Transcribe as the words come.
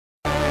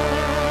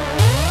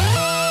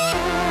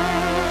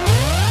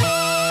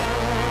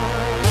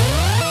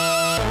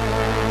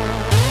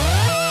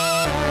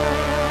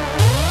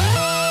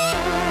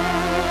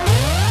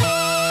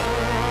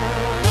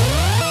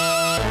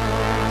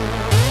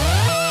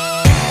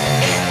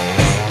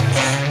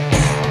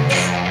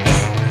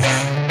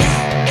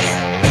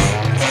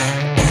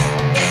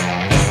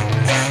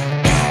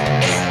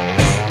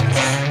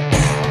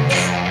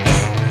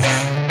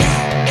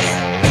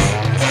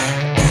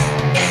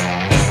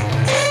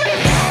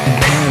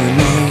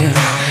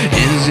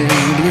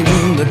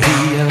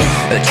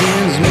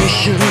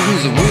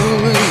illusions, the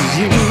world was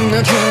you.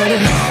 Now try to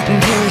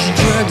push and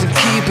try to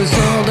keep us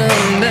all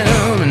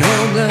down and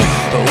hope that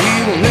we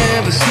will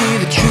never see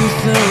the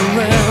truth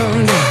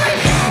around.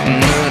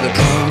 Another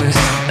promise,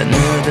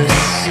 another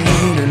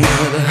scene,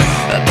 another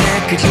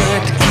package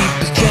like to keep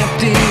us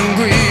trapped in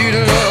greed.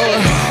 And all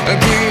the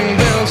green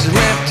belts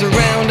wrapped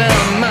around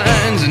our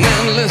minds, and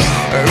endless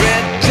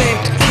red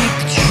tape to keep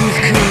the truth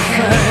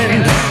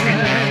confined.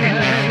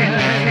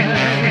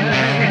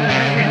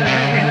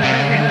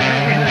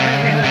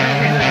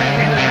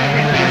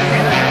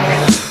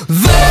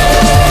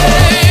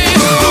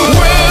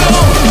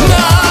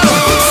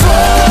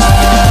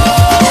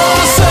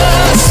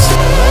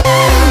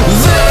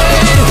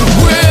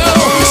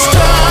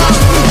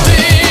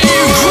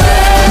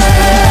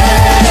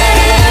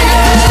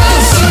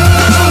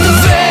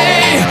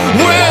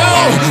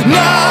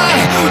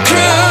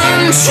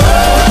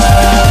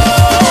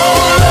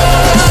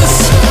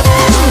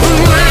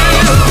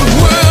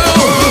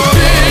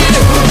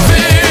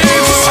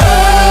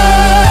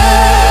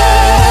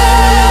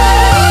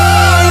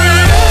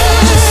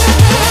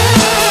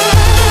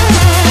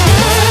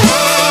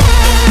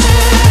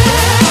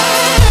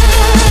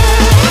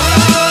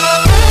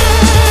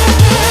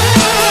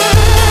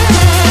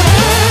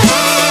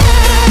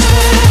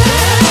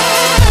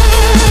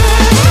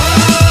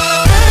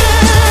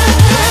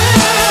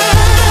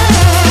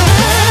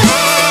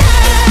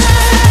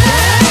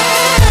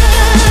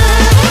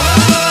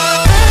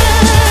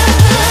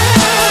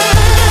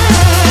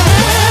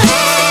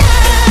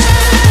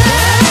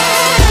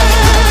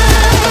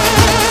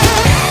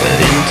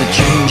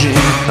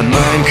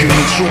 Mind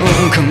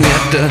control, come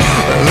let the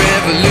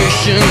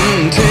revolution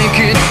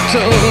take its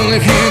toll.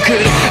 If you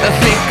could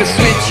flick a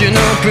switch and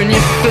open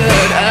your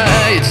third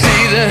eye, you'd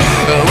see that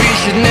we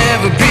should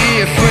never be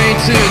afraid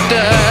to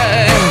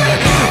die.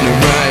 Now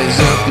rise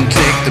up and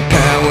take the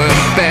power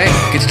back.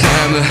 It's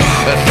time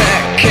the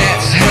fat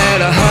cats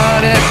had a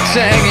heart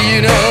attack.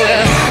 You know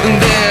that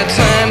their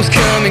time's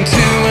coming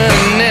to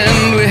an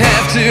end. We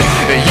have to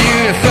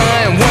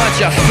unify and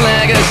watch our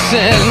flag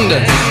ascend.